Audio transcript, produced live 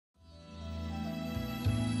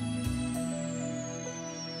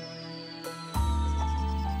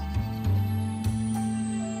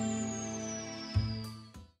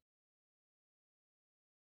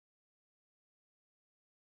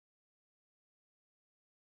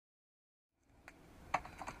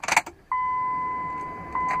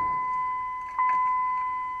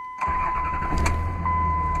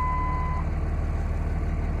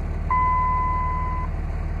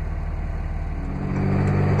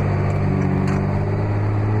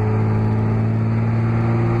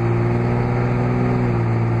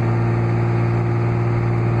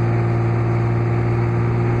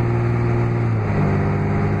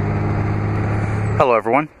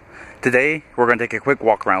Hello everyone. Today we're going to take a quick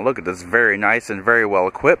walk around look at this very nice and very well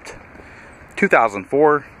equipped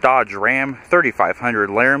 2004 Dodge Ram 3500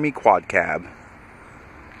 Laramie quad cab.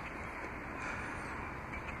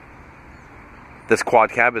 This quad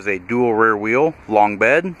cab is a dual rear wheel long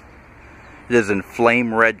bed. It is in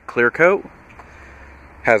flame red clear coat.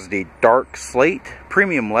 Has the dark slate,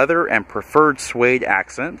 premium leather, and preferred suede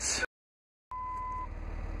accents.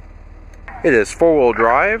 It is four-wheel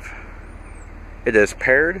drive. It is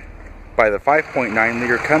paired by the 5.9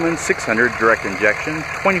 liter Cummins 600 direct injection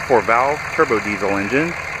 24 valve turbo diesel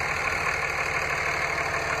engine.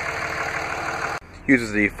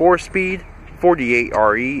 Uses the 4-speed 48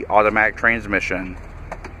 RE automatic transmission.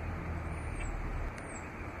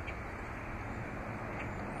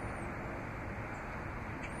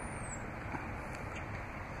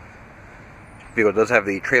 Vehicle does have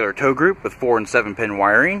the trailer tow group with 4 and 7 pin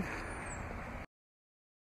wiring.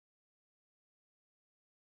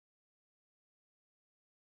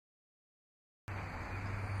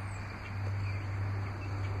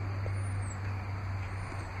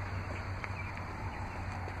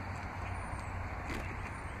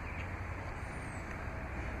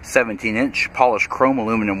 (17-inch) polished chrome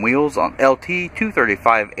aluminum wheels on LT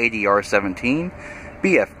 235 ADR17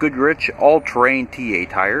 BF Goodrich all-terrain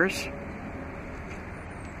TA tires.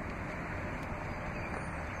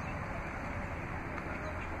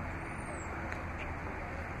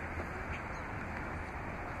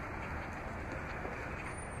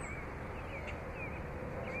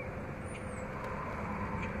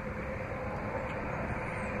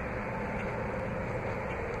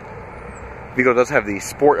 Vehicle does have the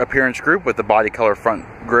sport appearance group with the body color front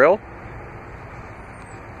grille.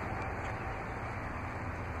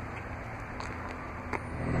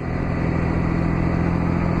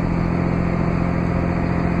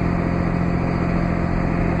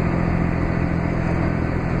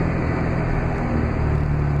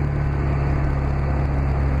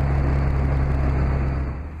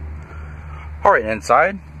 Alright,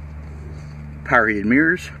 inside. Power heated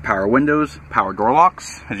mirrors, power windows, power door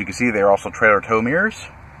locks. As you can see, they are also trailer tow mirrors.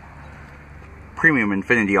 Premium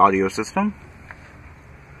Infinity audio system.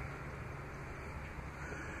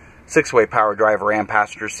 6-way power driver and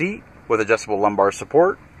passenger seat with adjustable lumbar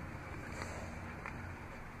support.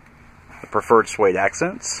 The preferred suede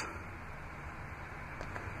accents.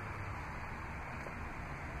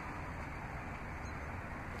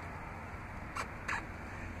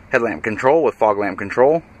 Headlamp control with fog lamp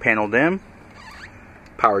control, panel dim.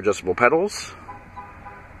 Power adjustable pedals,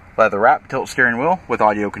 leather wrap tilt steering wheel with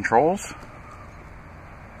audio controls.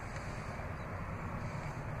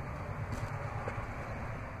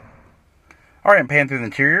 Alright, and pan through the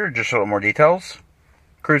interior, just a little more details.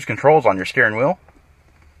 Cruise controls on your steering wheel.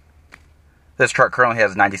 This truck currently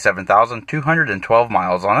has 97,212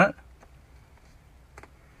 miles on it.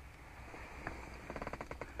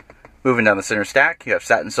 Moving down the center stack, you have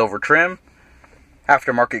satin silver trim,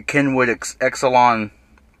 aftermarket Kenwood Exelon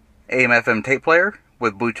AM/FM tape player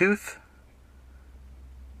with Bluetooth,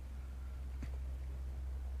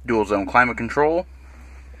 dual zone climate control,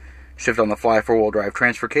 shift on the fly 4-wheel drive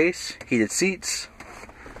transfer case, heated seats,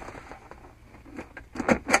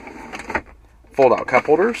 fold out cup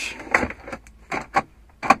holders,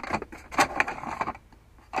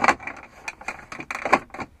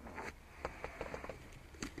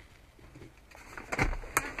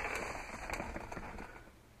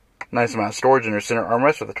 nice amount of storage in your center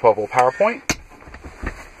armrest with a 12-volt power point.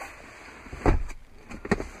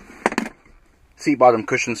 Seat bottom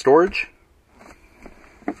cushion storage.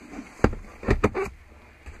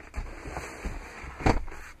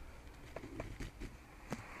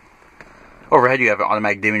 Overhead you have an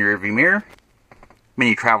automatic dimming rear view mirror,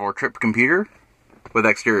 mini traveler trip computer with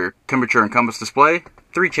exterior temperature and compass display,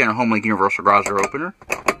 3-channel HomeLink universal garage door opener,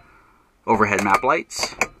 overhead map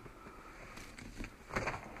lights,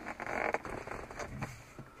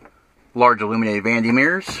 large illuminated vanity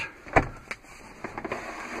mirrors,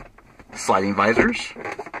 sliding visors,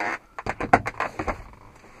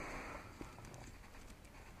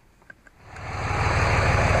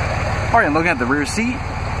 alright, and looking at the rear seat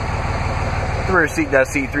does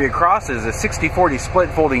seat 3 across. It is a 60/40 split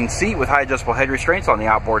folding seat with high adjustable head restraints on the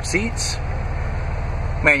outboard seats,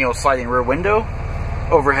 manual sliding rear window,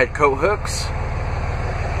 overhead coat hooks.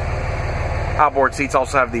 Outboard seats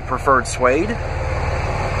also have the preferred suede.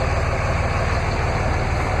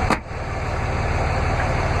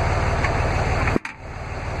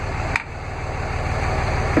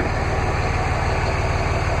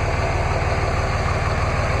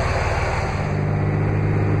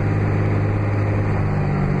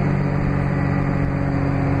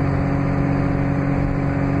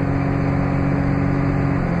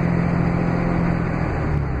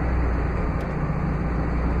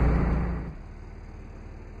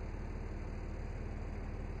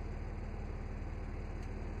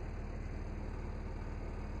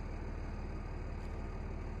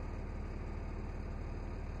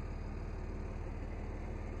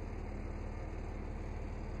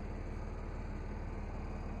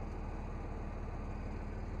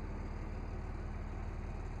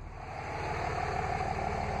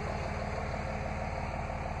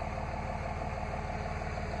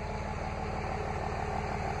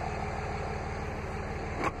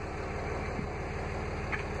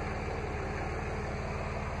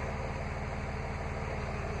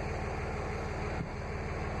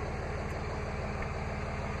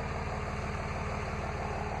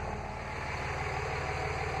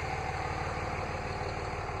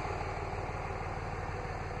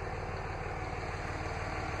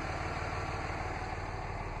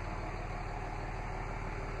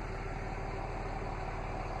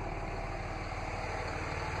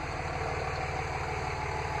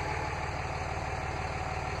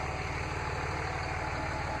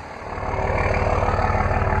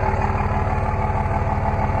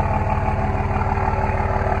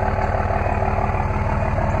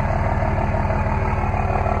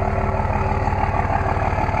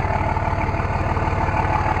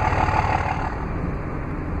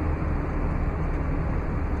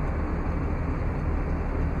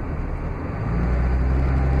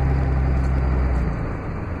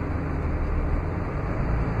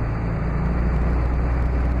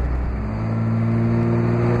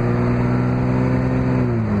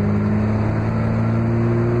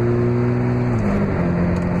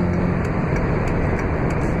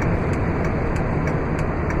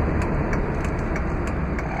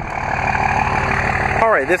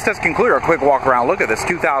 Alright, this does conclude our quick walk around look at this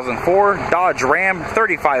 2004 Dodge Ram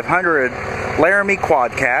 3500 Laramie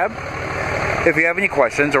Quad Cab. If you have any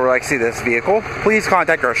questions or would like to see this vehicle, please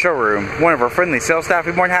contact our showroom. One of our friendly sales staff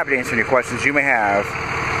will be more than happy to answer any questions you may have.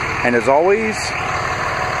 And as always,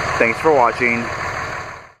 thanks for watching.